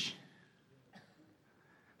image.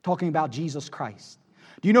 Talking about Jesus Christ.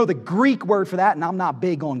 Do you know the Greek word for that? And I'm not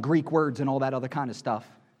big on Greek words and all that other kind of stuff.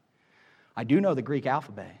 I do know the Greek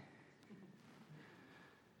alphabet.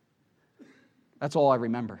 That's all I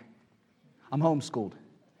remember. I'm homeschooled.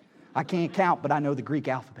 I can't count, but I know the Greek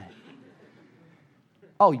alphabet.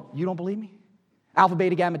 Oh, you don't believe me? Alpha,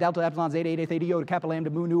 beta, gamma, delta, epsilon, zeta, eta, theta, iota, kappa, lambda,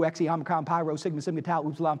 mu, nu, xi, omicron, pi, rho, sigma, sigma, tau,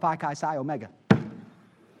 upsilon, phi, chi, psi, omega.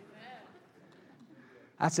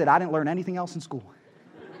 I said, I didn't learn anything else in school.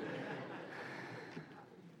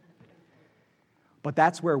 But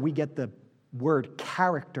that's where we get the word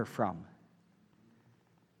character from.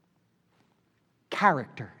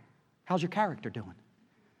 Character. How's your character doing?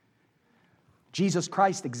 Jesus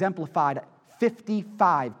Christ exemplified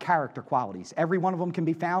 55 character qualities. Every one of them can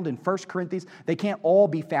be found in 1 Corinthians. They can't all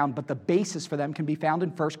be found, but the basis for them can be found in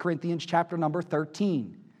 1 Corinthians chapter number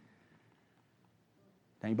 13.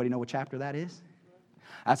 Anybody know what chapter that is?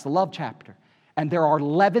 That's the love chapter. And there are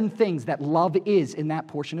 11 things that love is in that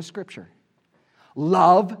portion of Scripture.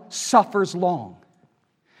 Love suffers long.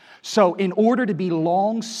 So in order to be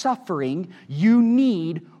long-suffering, you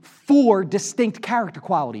need 4 distinct character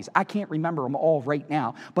qualities. I can't remember them all right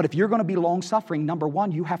now, but if you're going to be long-suffering, number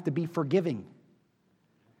 1, you have to be forgiving.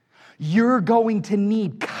 You're going to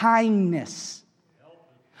need kindness.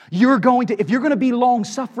 If you're going to be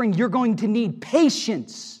long-suffering, you're going to need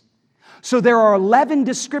patience. So there are 11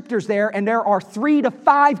 descriptors there, and there are 3 to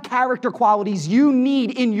 5 character qualities you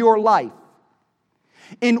need in your life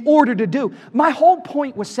in order to do. My whole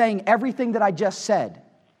point was saying everything that I just said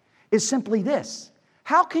is simply this.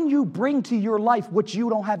 How can you bring to your life what you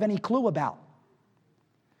don't have any clue about?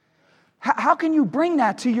 How can you bring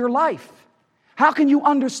that to your life? How can you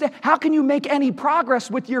understand? How can you make any progress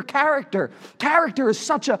with your character? Character is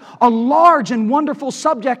such a large and wonderful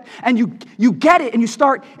subject, and you get it, and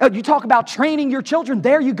you talk about training your children.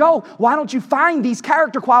 There you go. Why don't you find these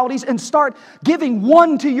character qualities and start giving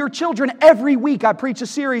one to your children every week? I preach a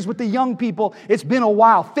series with the young people. It's been a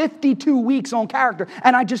while, 52 weeks on character,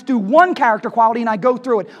 and I just do one character quality, and I go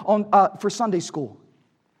through it for Sunday school.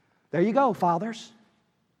 There you go, fathers.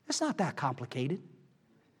 It's not that complicated.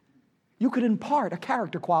 You could impart a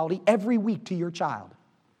character quality every week to your child.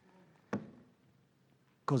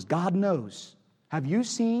 Because God knows. Have you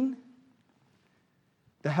seen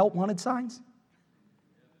the help wanted signs?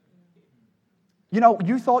 You know,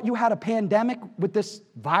 you thought you had a pandemic with this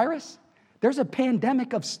virus? There's a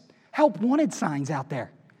pandemic of help wanted signs out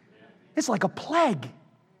there. It's like a plague.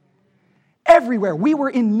 Everywhere. We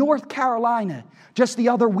were in North Carolina just the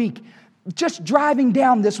other week. Just driving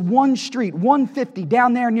down this one street, 150,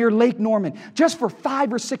 down there near Lake Norman, just for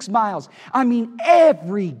 5 or 6 miles. I mean,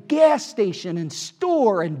 every gas station and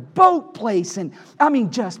store and boat place and,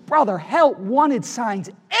 just, brother, help wanted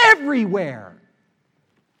signs everywhere.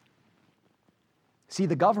 See,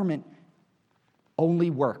 the government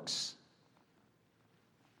only works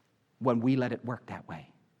when we let it work that way.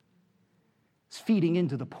 It's feeding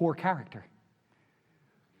into the poor character.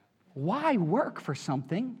 Why work for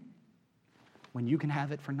something when you can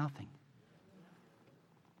have it for nothing?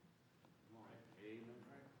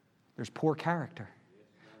 There's poor character.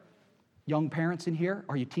 Young parents in here,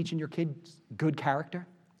 are you teaching your kids good character?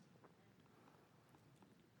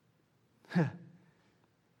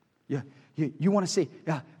 You want to see,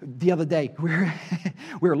 the other day, we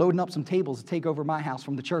were loading up some tables to take over my house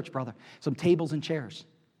from the church, brother. Some tables and chairs.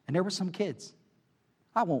 And there were some kids.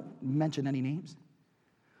 I won't mention any names.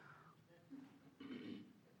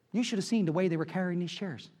 You should have seen the way they were carrying these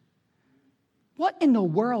chairs. What in the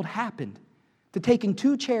world happened to taking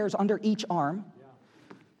 2 chairs under each arm?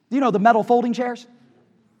 You know, the metal folding chairs?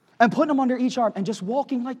 And putting them under each arm and just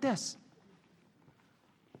walking like this.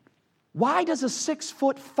 Why does a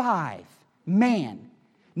 6'5" man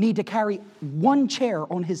need to carry 1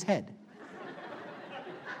 chair on his head?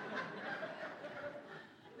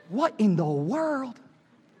 What in the world?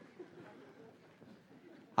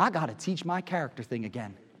 I got to teach my character thing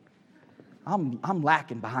again. I'm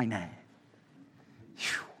lacking behind that.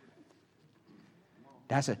 Whew.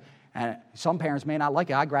 That's it. And some parents may not like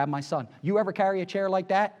it. I grab my son. You ever carry a chair like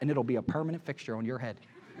that, and it'll be a permanent fixture on your head.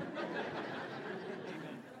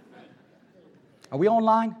 Are we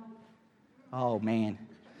online? Oh, man.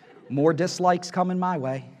 More dislikes coming my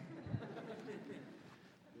way.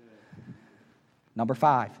 Number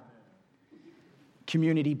 5,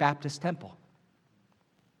 Community Baptist Temple.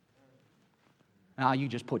 Now, you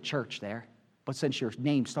just put church there. But since your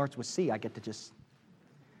name starts with C, I get to just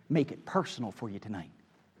make it personal for you tonight.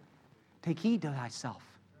 Take heed to thyself.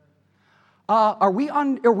 Are we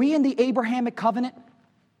in the Abrahamic covenant?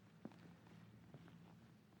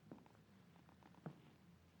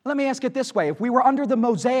 Let me ask it this way. If we were under the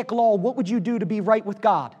Mosaic law, what would you do to be right with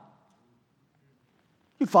God?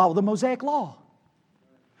 You follow the Mosaic law.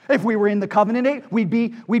 If we were in the covenant, we'd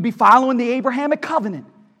be following the Abrahamic covenant.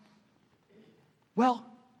 Well,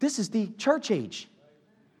 this is the church age.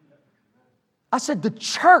 I said the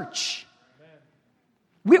church.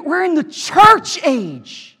 We're in the church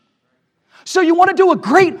age. So you want to do a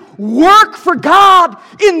great work for God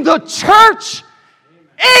in the church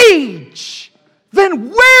age. then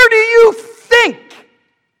where do you think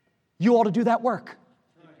you ought to do that work?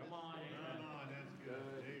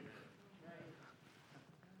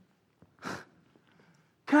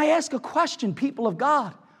 Can I ask a question, people of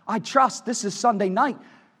God? I trust this is Sunday night,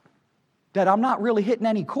 that I'm not really hitting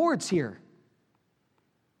any chords here.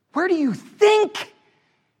 Where do you think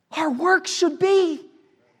our work should be?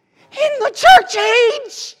 In the church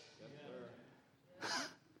age.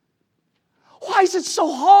 Why is it so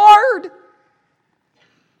hard?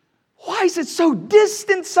 Why is it so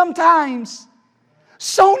distant sometimes?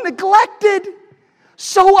 So neglected?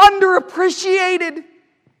 So underappreciated?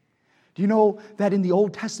 Do you know that in the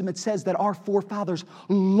Old Testament it says that our forefathers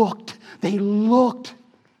looked? They looked.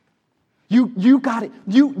 You got it.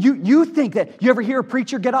 You think that, you ever hear a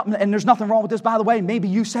preacher get up, and there's nothing wrong with this, by the way, maybe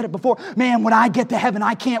you said it before, man, when I get to heaven,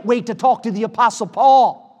 I can't wait to talk to the Apostle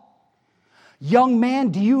Paul. Young man,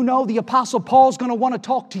 do you know the Apostle Paul's going to want to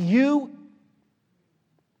talk to you?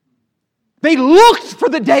 They looked for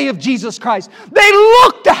the day of Jesus Christ. They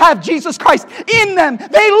looked to have Jesus Christ in them.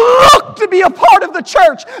 They looked to be a part of the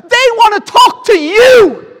church. They want to talk to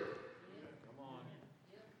you.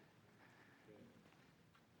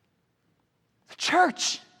 The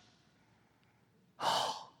church.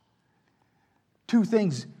 Oh. Two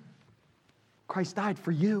things. Christ died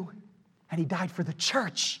for you, and He died for the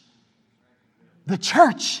church. The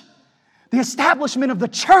church. The establishment of the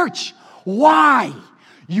church. Why?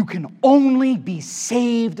 You can only be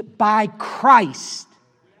saved by Christ.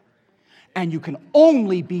 And you can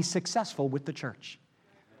only be successful with the church.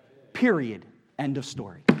 Period. End of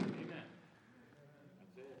story.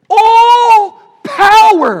 All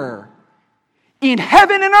power in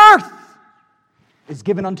heaven and earth is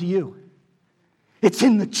given unto you. It's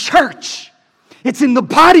in the church. It's in the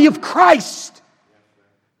body of Christ.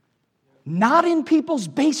 Not in people's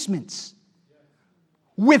basements.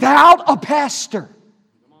 Without a pastor.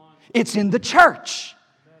 It's in the church.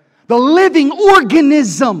 The living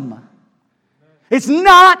organism. It's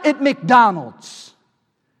not at McDonald's.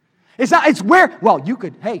 It's where, well, you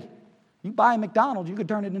buy a McDonald's, you could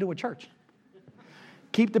turn it into a church.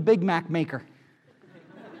 Keep the Big Mac maker.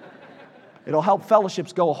 It'll help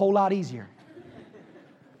fellowships go a whole lot easier.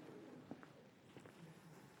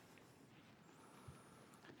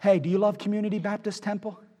 Hey, do you love Community Baptist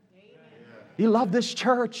Temple? Do you love this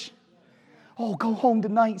church? Oh, go home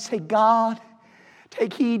tonight and say, God,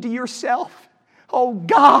 take heed to yourself. Oh,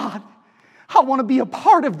 God, I want to be a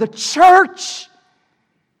part of the church.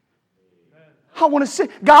 I want to sing.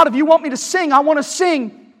 God, if you want me to sing, I want to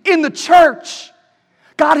sing in the church.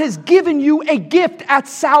 God has given you a gift at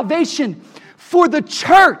salvation for the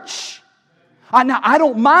church. Now, I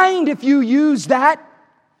don't mind if you use that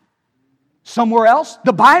somewhere else.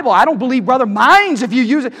 The Bible, I don't believe, brother, minds if you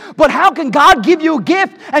use it. But how can God give you a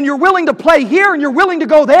gift and you're willing to play here and you're willing to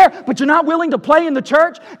go there, but you're not willing to play in the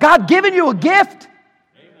church? God given you a gift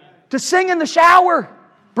to sing in the shower.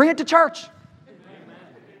 Bring it to church.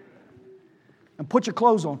 And put your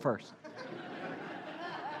clothes on first.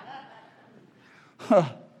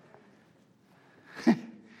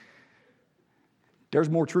 There's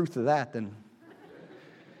more truth to that than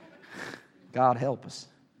God help us.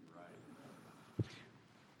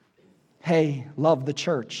 Hey, love the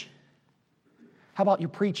church. How about your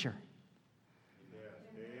preacher?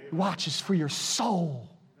 He watches for your soul.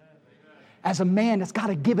 As a man that's got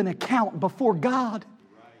to give an account before God.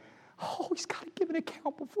 Oh, he's got to give an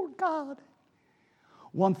account before God.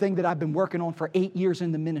 One thing that I've been working on for 8 years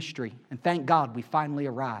in the ministry, and thank God we finally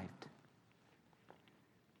arrived.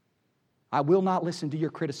 I will not listen to your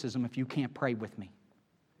criticism if you can't pray with me.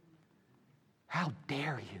 How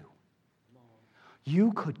dare you?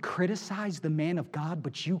 You could criticize the man of God,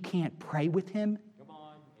 but you can't pray with him? Come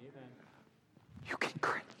on, amen. You can't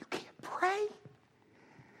pray.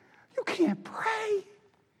 You can't pray.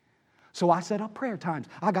 So I set up prayer times.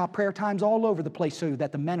 I got prayer times all over the place so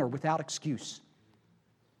that the men are without excuse.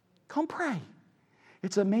 Come pray.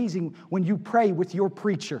 It's amazing when you pray with your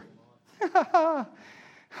preacher.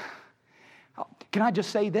 Can I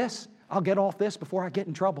just say this? I'll get off this before I get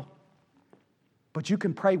in trouble. But you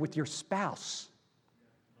can pray with your spouse.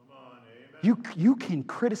 You can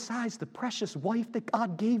criticize the precious wife that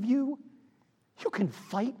God gave you. You can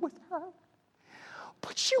fight with her.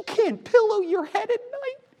 But you can't pillow your head at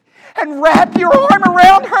night and wrap your arm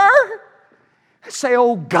around her and say,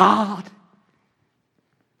 oh God,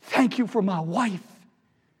 thank you for my wife.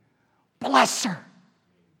 Bless her.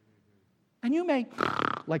 And you may,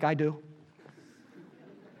 like I do,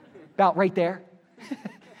 about right there.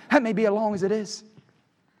 That may be as long as it is.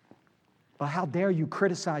 But how dare you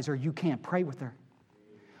criticize her? You can't pray with her.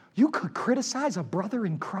 You could criticize a brother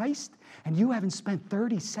in Christ and you haven't spent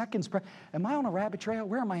 30 seconds. Am I on a rabbit trail?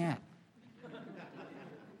 Where am I at?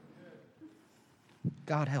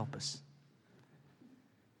 God help us.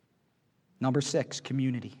 Number 6,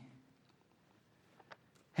 community.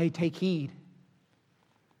 Hey, take heed.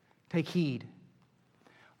 Take heed.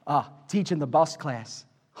 Teaching the bus class.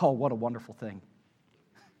 Oh, what a wonderful thing.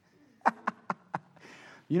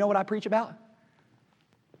 You know what I preach about?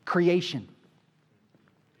 Creation.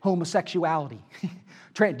 Homosexuality.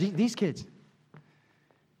 These kids.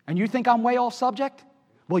 And you think I'm way off subject?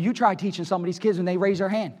 Well, you try teaching some of these kids and they raise their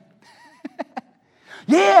hand.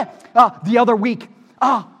 Yeah, the other week.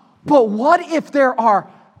 But what if there are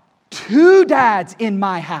 2 dads in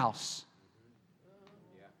my house?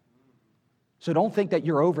 So don't think that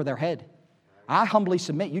you're over their head. I humbly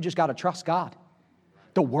submit, you just got to trust God.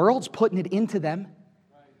 The world's putting it into them.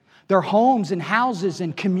 Their homes and houses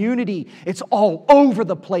and community, it's all over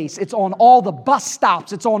the place. It's on all the bus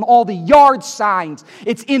stops. It's on all the yard signs.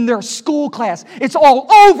 It's in their school class. It's all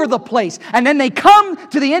over the place. And then they come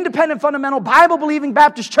to the Independent Fundamental Bible-believing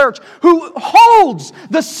Baptist Church who holds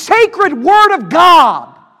the sacred Word of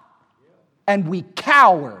God. And we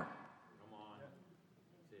cower.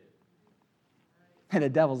 And the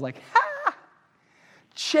devil's like, ha!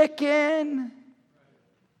 Chicken!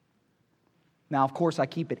 Now, of course, I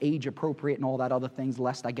keep it age appropriate and all that other things,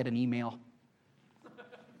 lest I get an email.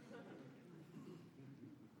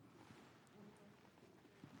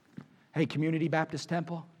 Hey, Community Baptist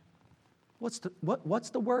Temple, what's the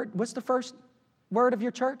word? What's the first word of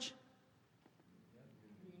your church?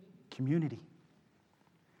 Community.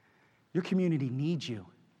 Your community needs you.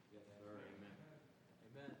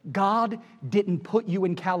 God didn't put you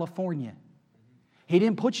in California. He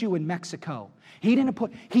didn't put you in Mexico. He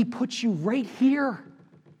put you right here.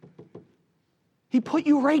 He put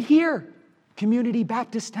you right here, Community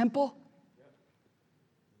Baptist Temple.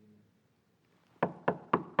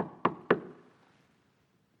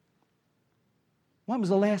 When was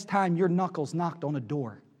the last time your knuckles knocked on a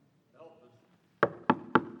door?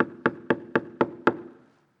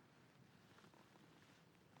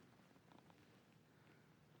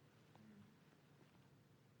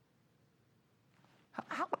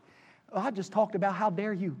 I just talked about how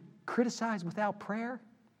dare you criticize without prayer.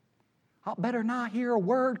 I better not hear a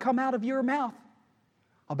word come out of your mouth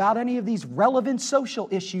about any of these relevant social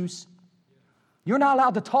issues. You're not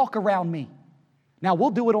allowed to talk around me. Now, we'll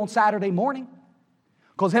do it on Saturday morning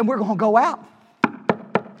because then we're going to go out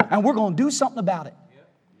and we're going to do something about it.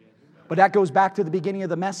 But that goes back to the beginning of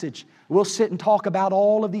the message. We'll sit and talk about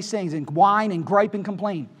all of these things and whine and gripe and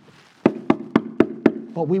complain.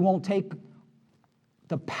 But we won't take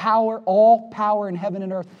the power, all power in heaven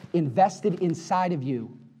and earth invested inside of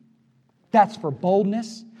you. That's for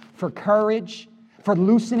boldness, for courage, for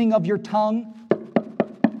loosening of your tongue,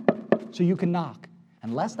 so you can knock.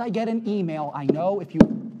 Unless I get an email, I know if you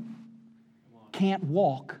can't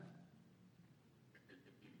walk,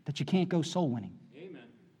 that you can't go soul winning. Amen.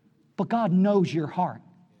 But God knows your heart.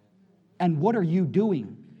 And what are you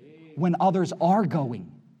doing when others are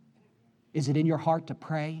going? Is it in your heart to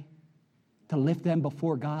pray? To lift them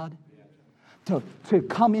before God? To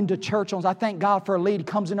come into church. I thank God for a lady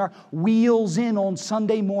comes in our wheels in on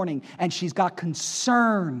Sunday morning and she's got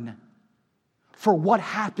concern for what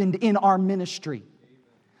happened in our ministry.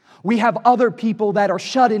 We have other people that are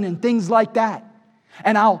shut in and things like that.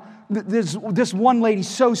 And this one lady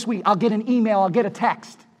so sweet, I'll get an email, I'll get a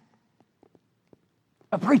text.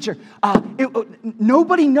 A preacher,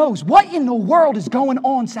 nobody knows what in the world is going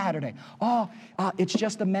on Saturday. It's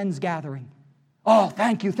just a men's gathering. Oh,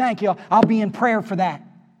 thank you. I'll be in prayer for that.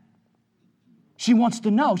 She wants to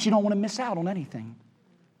know. She don't want to miss out on anything.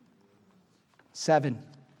 7.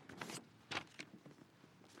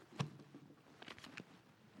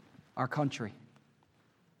 Our country.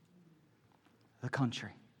 The country.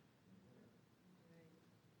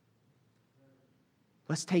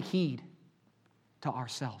 Let's take heed to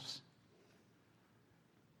ourselves.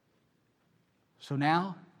 So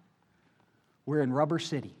now, we're in Rubber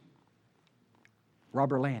City.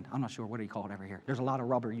 Rubber land. I'm not sure. What do you call it over here? There's a lot of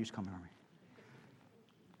rubber use coming over.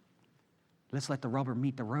 Let's let the rubber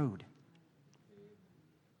meet the road.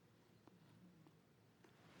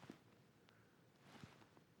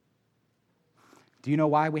 Do you know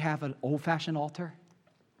why we have an old-fashioned altar?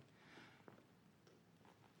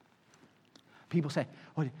 People say,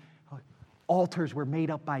 altars were made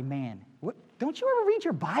up by man. What? Don't you ever read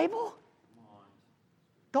your Bible?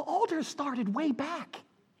 The altars started way back.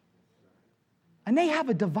 And they have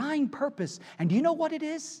a divine purpose. And do you know what it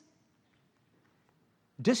is?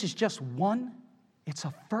 This is just one. It's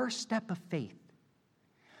a first step of faith.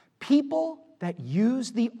 People that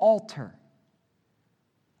use the altar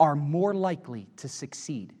are more likely to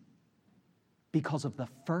succeed because of the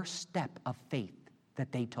first step of faith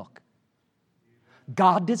that they took.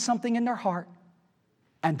 God did something in their heart,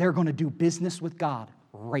 and they're going to do business with God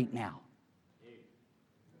right now.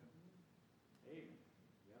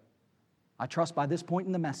 I trust by this point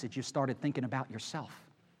in the message you started thinking about yourself.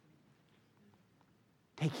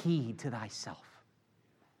 Take heed to thyself.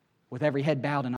 With every head bowed and